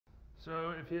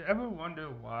So, if you ever wonder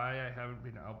why I haven't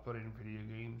been uploading video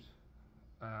games,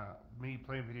 me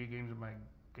playing video games on my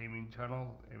gaming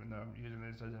channel, even though I'm using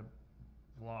this as a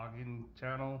vlogging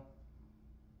channel,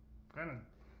 kind of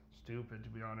stupid to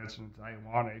be honest, and it's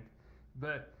ironic.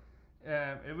 But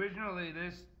originally,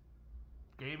 this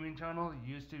gaming channel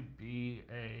used to be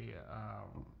a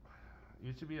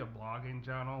blogging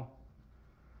channel.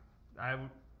 I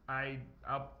I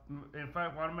up in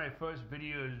fact one of my first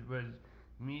videos was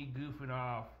me goofing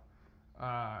off,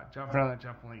 jumping on a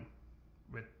trampoline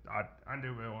with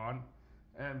underwear on,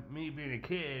 and me being a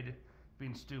kid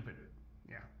being stupid.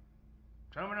 Yeah,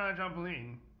 jumping on a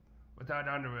trampoline without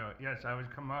underwear. Yes, I was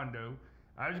commando.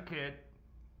 I was a kid.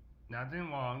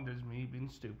 Nothing wrong. Just me being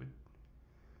stupid.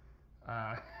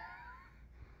 Uh,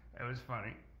 it was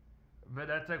funny. But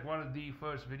that's like one of the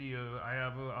first video I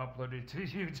ever uploaded to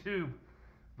YouTube.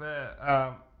 But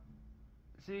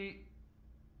see,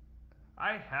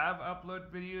 I have uploaded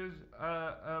videos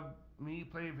of me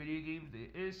playing video games. The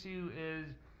issue is,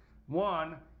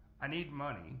 one, I need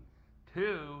money.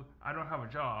 Two, I don't have a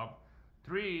job.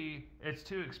 Three, it's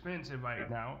too expensive right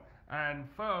now. And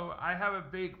four, I have a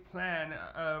big plan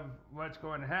of what's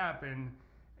going to happen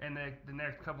in the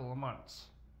next couple of months.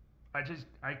 I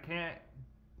can't,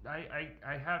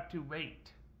 I have to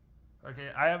wait. Okay,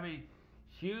 I have a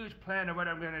huge plan of what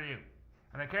I'm going to do.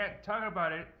 And I can't talk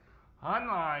about it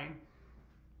online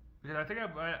because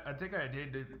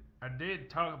I did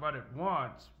talk about it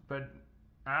once, but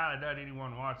I doubt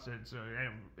anyone watched it, so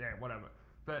yeah, whatever.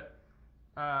 But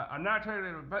I'm not talking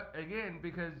about it again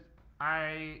because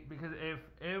if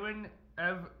Aaron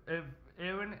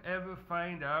ever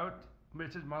find out,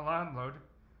 which is my landlord,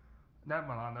 not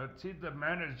my landlord, she's the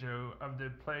manager of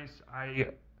the place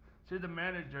she's the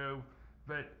manager,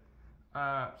 but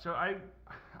so I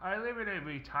live in a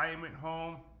retirement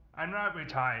home. I'm not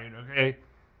retired, okay?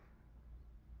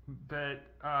 But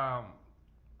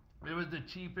it was the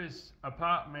cheapest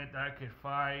apartment that I could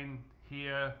find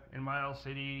here in Miles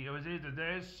City. It was either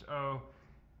this or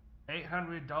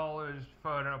 $800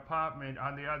 for an apartment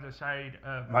on the other side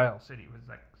of Miles City. It was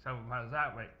like 7 miles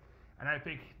that way. And I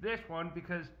picked this one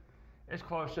because it's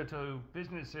closer to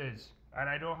businesses and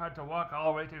I don't have to walk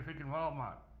all the way to freaking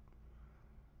Walmart.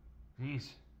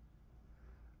 Jeez.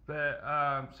 But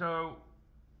so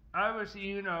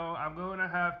obviously, I'm gonna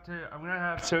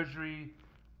have surgery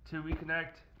to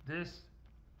reconnect this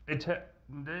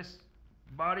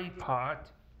body part,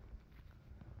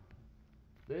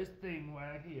 this thing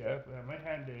right here where my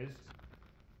hand is,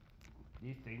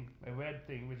 this thing, my red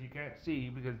thing, which you can't see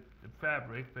because the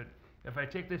fabric. But if I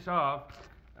take this off,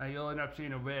 you'll end up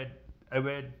seeing a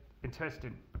red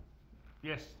intestine.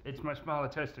 Yes, it's my small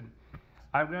intestine.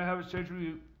 I'm gonna have a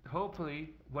surgery.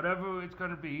 Hopefully, whatever it's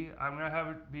gonna be, I'm gonna have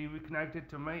it be reconnected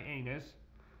to my anus,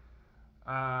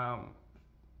 and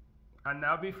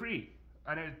I'll be free.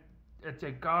 And it's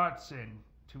a godsend,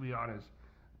 to be honest.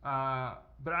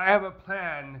 But I have a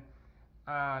plan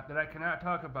that I cannot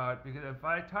talk about because if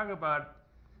I talk about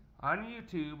on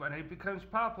YouTube and it becomes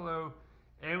popular,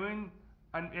 Aaron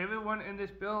and everyone in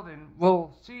this building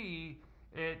will see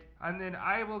it, and then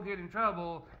I will get in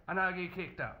trouble and I'll get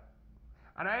kicked out.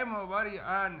 And I am already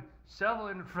on several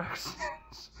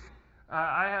infractions.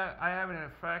 I have an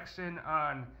infraction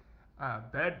on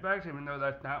bed bugs, even though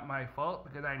that's not my fault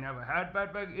because I never had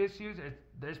bed bug issues. It's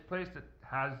this place that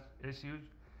has issues.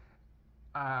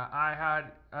 I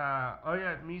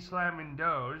had me slamming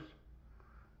doors,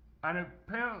 and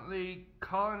apparently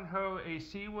calling her a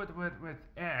C word with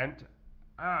aunt,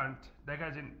 like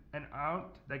as in an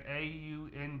aunt, like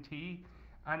AUNT,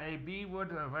 and a B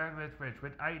word with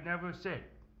which I never said.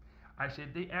 I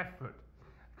said the F word,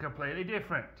 completely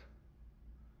different.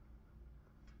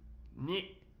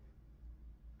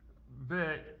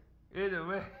 But either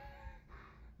way,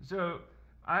 so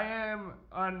I am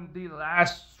on the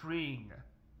last string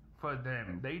for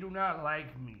them. They do not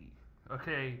like me.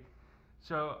 Okay,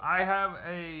 so I have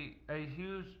a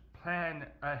huge plan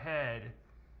ahead.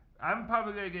 I'm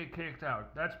probably gonna get kicked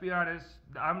out. Let's be honest.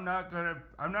 I'm not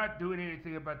doing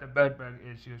anything about the bed bug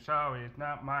issue. Sorry, it's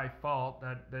not my fault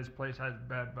that this place has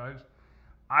bed bugs.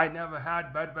 I never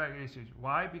had bed bug issues.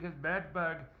 Why? Because bed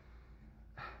bugs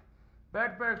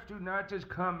do not just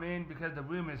come in because the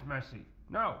room is messy.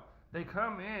 No, they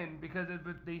come in because of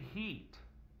the heat.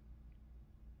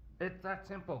 It's that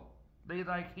simple. They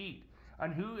like heat.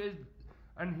 And who is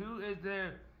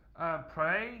their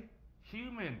prey?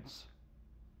 Humans.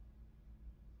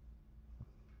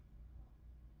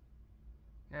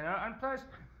 And plus,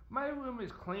 my room is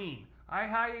clean. I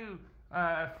hired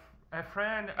a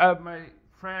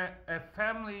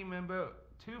family member,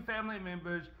 two family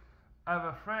members of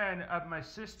a friend of my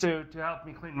sister to help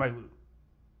me clean my room.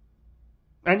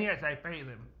 And yes, I pay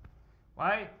them.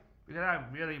 Why? Because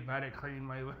I'm really bad at cleaning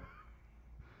my room.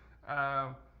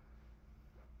 um,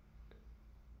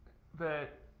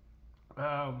 but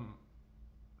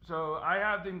so I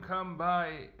have them come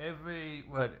by every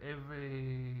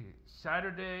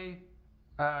Saturday,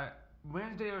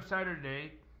 Wednesday or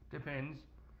Saturday, depends,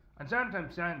 and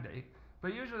sometimes Sunday,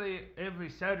 but usually every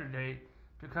Saturday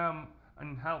to come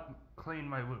and help clean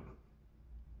my room.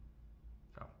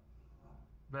 So,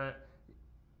 but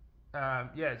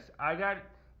yes, I got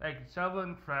like civil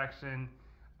infraction,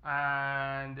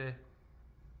 and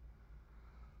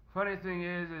funny thing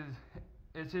is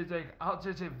it's just like I'll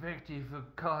just evict you for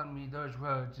calling me those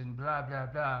words and blah blah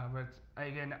blah. But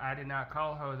again, I did not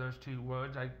call her those two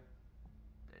words. I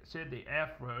said the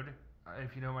F word,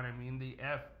 if you know what I mean. The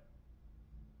F.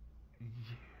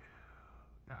 Yeah.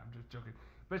 No, I'm just joking.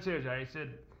 But seriously, I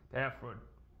said the F word.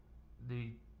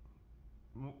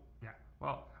 Yeah.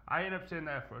 Well, I ended up saying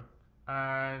the F word,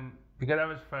 and because I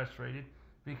was frustrated,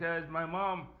 because my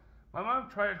mom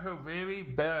tried her very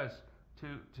best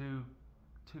to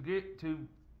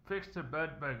fix the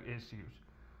bed bug issues,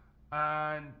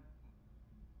 and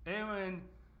Aaron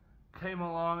came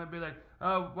along and be like,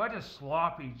 "Oh, what a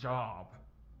sloppy job."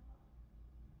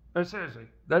 No, seriously,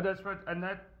 that's what, and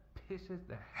that pisses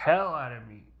the hell out of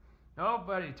me.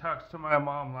 Nobody talks to my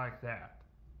mom like that.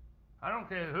 I don't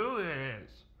care who it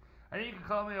is. And you can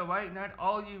call me a white knight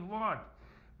all you want.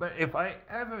 But if I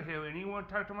ever hear anyone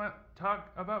talk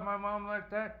about my mom like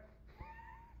that,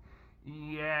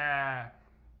 yeah,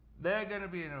 they're gonna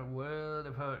be in a world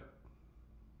of hurt.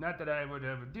 Not that I would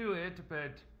ever do it,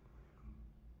 but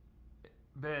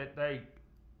like,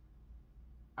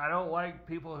 I don't like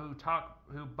people who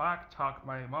back talk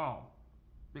my mom,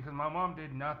 because my mom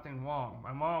did nothing wrong.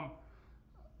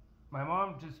 My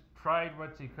mom just tried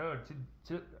what she could.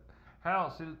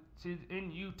 She's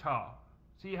in Utah.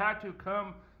 She had to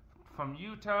come from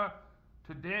Utah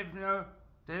to Denver,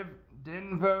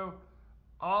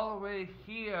 all the way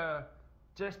here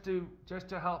just to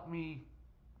help me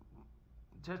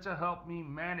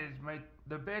manage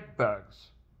the bed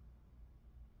bugs.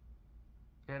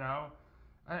 You know,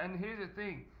 and here's the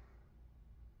thing: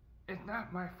 it's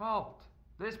not my fault.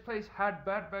 This place had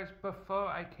bed bugs before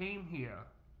I came here,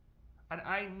 and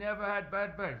I never had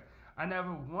bed bugs. I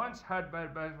never once had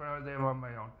bed bugs when I was there on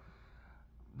my own.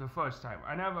 The first time,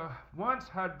 I never once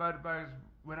had bed bugs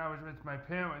when I was with my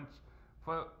parents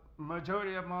for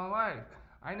majority of my life.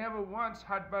 I never once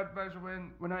had bed bugs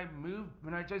when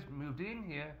I just moved in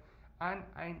here, and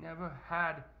I never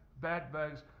had bed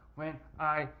bugs when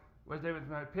I was there with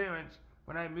my parents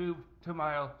when I moved to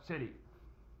Mile City.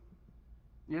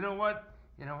 You know what?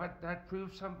 That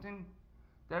proves something.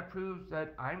 That proves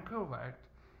that I'm correct,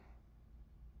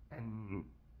 and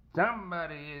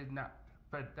somebody is not.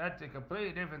 But that's a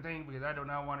completely different thing, because I do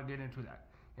not want to get into that.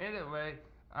 Anyway,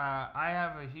 I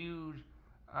have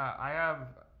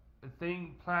a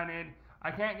thing planned.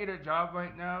 I can't get a job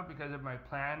right now because of my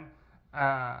plan,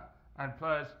 and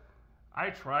plus, I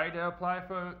tried to apply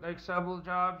for like several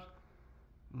jobs,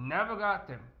 never got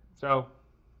them. So,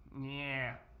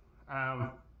 yeah.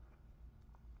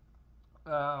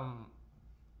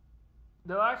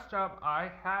 The last job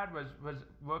I had was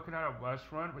working at a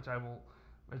restaurant, which I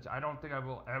don't think I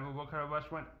will ever work at a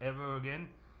restaurant ever again.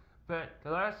 But the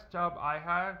last job I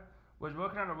had was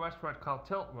working at a restaurant called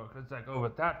Tiltwork. It's like over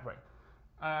that way.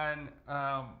 And,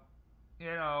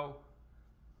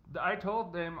 I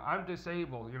told them I'm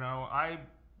disabled. I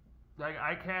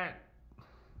can't,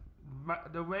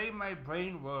 the way my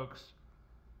brain works,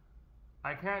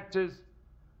 I can't just,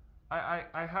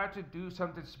 I had to do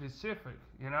something specific.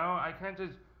 I can't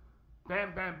just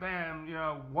bam, bam, bam,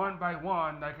 one by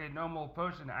one like a normal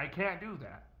person. I can't do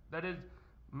that. That is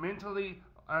mentally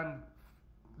and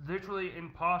literally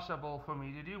impossible for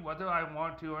me to do, whether I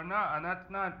want to or not. And that's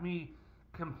not me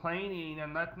complaining,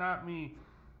 and that's not me,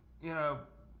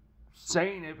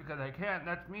 saying it because I can't.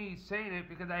 That's me saying it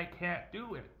because I can't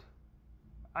do it.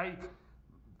 I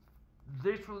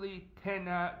literally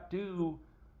cannot do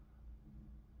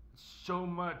so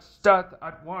much stuff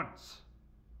at once.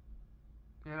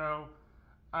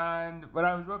 And when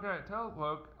I was working at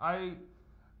Telework,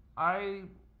 I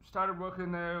started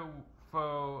working there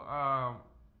for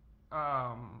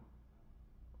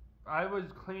I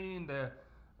was cleaning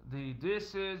the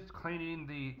dishes, cleaning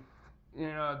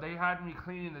they had me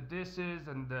cleaning the dishes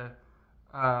and the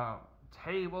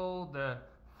table, the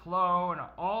floor, and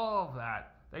all of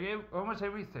that. They gave almost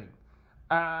everything,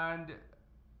 and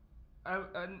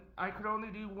I could only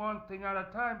do one thing at a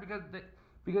time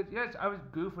because yes, I was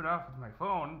goofing off with my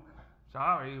phone,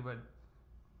 Sorry, but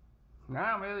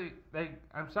now I'm really like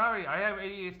I'm sorry. I have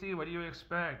ADHD. What do you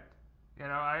expect? You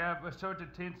know, I have a certain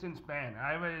attention span.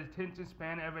 I have an attention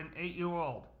span of an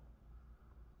 8-year-old.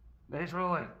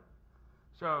 Literally.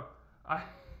 So I,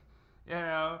 you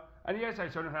know, and yes, I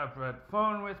shouldn't have a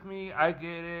phone with me. I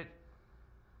get it.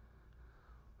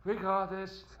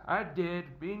 Regardless, I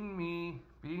did, being me,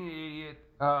 being an idiot.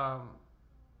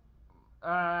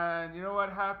 And you know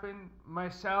what happened? My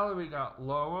salary got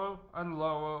lower and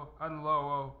lower and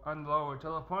lower and lower to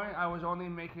the point I was only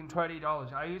making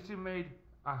 $20. I used to make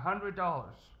 $100.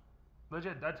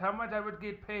 Legit, that's how much I would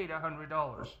get paid,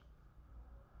 $100.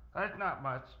 That's not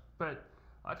much, but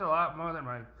that's a lot more than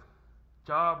my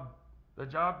job, the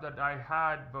job that I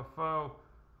had before.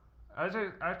 Actually,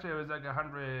 it was like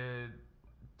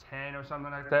 110 or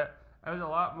something like that. It was a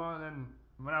lot more than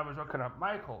when I was working at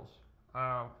Michael's,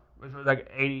 which was like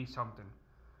 80 something.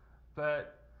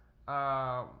 But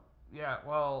yeah,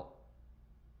 well,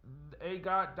 it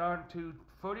got down to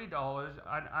 $40,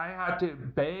 and I had to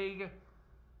beg.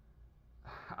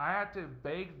 I had to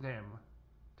beg them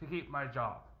to keep my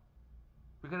job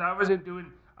because I wasn't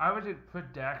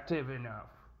productive enough.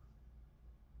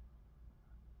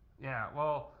 Yeah,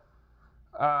 well,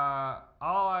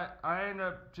 I end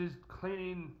up just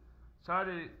cleaning.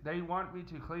 They want me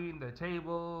to clean the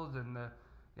tables and the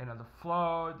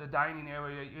floor, the dining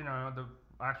area, the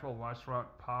actual restaurant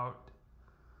part.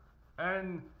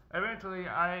 And eventually,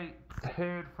 I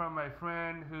heard from my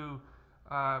friend who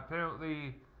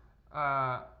apparently,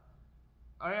 oh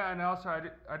yeah, and also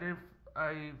I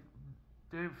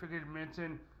didn't forget to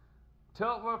mention,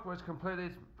 tilt work was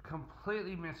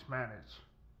completely mismanaged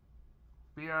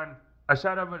beyond a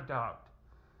shadow of a doubt.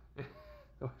 It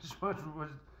was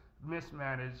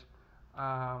mismanaged.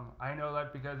 I know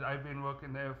that because I've been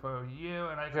working there for a year,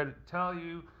 and I could tell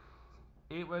you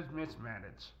it was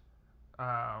mismanaged.